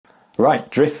Right,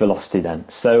 drift velocity then.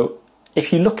 So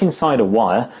if you look inside a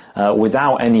wire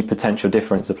without any potential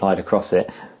difference applied across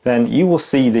it, then you will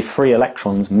see the free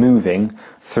electrons moving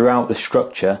throughout the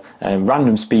structure in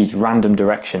random speeds, random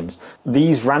directions.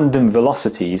 These random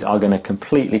velocities are going to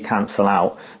completely cancel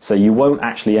out, so you won't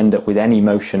actually end up with any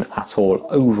motion at all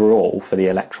overall for the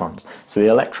electrons. So the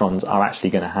electrons are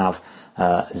actually going to have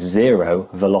zero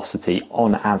velocity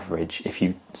on average if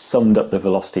you summed up the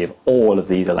velocity of all of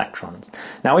these electrons.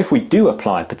 Now if we do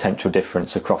apply a potential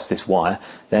difference across this wire,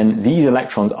 then these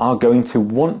electrons are going to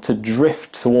want to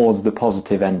drift towards the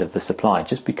positive end of the supply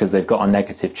just because they've got a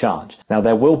negative charge. Now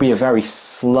there will be a very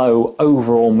slow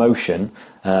overall motion,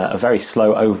 a very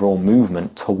slow overall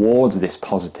movement towards this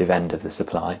positive end of the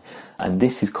supply, and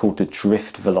this is called the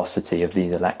drift velocity of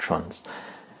these electrons.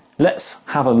 Let's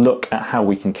have a look at how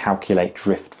we can calculate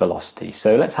drift velocity.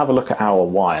 So let's have a look at our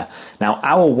wire. Now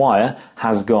our wire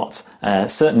has got a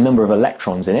certain number of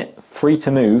electrons in it, free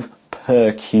to move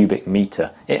per cubic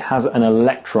meter. It has an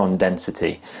electron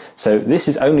density. So this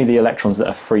is only the electrons that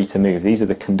are free to move. These are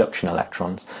the conduction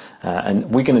electrons. And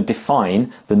we're going to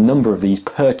define the number of these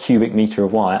per cubic meter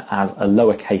of wire as a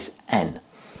lowercase n.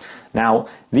 Now,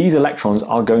 these electrons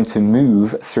are going to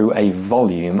move through a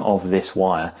volume of this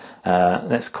wire.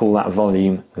 Let's call that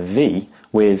volume V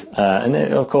with, and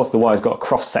of course the wire's got a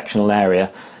cross-sectional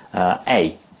area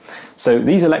A. So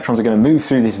these electrons are going to move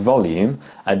through this volume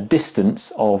a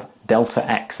distance of delta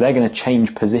x. They're going to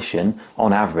change position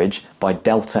on average by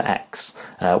delta x,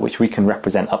 which we can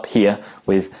represent up here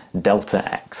with delta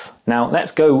x. Now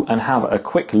let's go and have a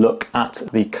quick look at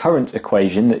the current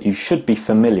equation that you should be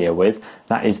familiar with.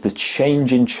 That is the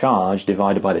change in charge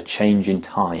divided by the change in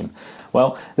time.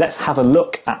 Well, let's have a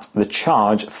look at the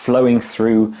charge flowing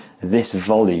through this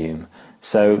volume.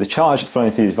 So the charge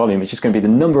flowing through this volume is just going to be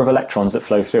the number of electrons that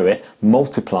flow through it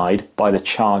multiplied by the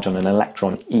charge on an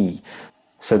electron E.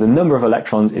 So the number of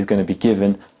electrons is going to be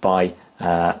given by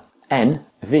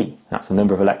NV. That's the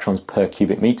number of electrons per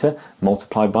cubic meter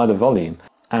multiplied by the volume.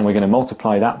 And we're going to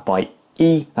multiply that by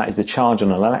E, that is the charge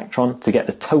on an electron, to get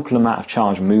the total amount of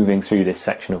charge moving through this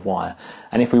section of wire.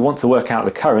 And if we want to work out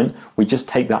the current, we just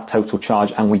take that total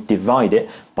charge and we divide it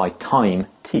by time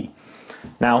t.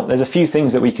 Now there's a few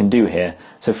things that we can do here.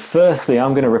 So firstly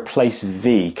I'm going to replace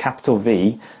V, capital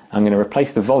V, I'm going to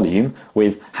replace the volume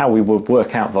with how we would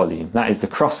work out volume. That is the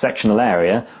cross-sectional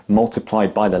area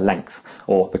multiplied by the length,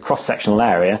 or the cross-sectional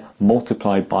area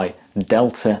multiplied by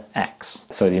delta x,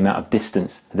 so the amount of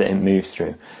distance that it moves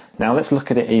through. Now let's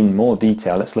look at it in more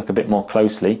detail, let's look a bit more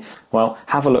closely. Well,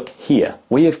 have a look here.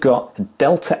 We have got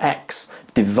delta x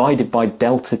divided by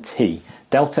delta t.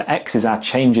 Delta x is our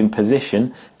change in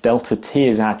position, delta t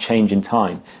is our change in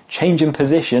time. Change in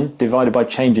position divided by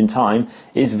change in time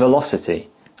is velocity.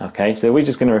 Okay, so we're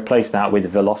just going to replace that with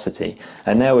velocity,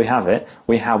 and there we have it.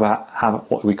 We have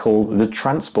what we call the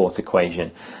transport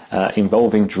equation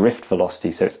involving drift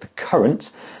velocity. So it's the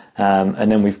current,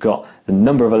 and then we've got the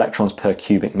number of electrons per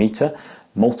cubic meter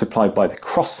multiplied by the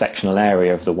cross-sectional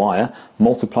area of the wire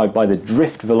multiplied by the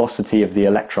drift velocity of the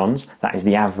electrons, that is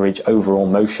the average overall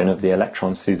motion of the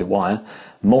electrons through the wire,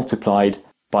 multiplied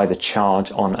by the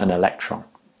charge on an electron.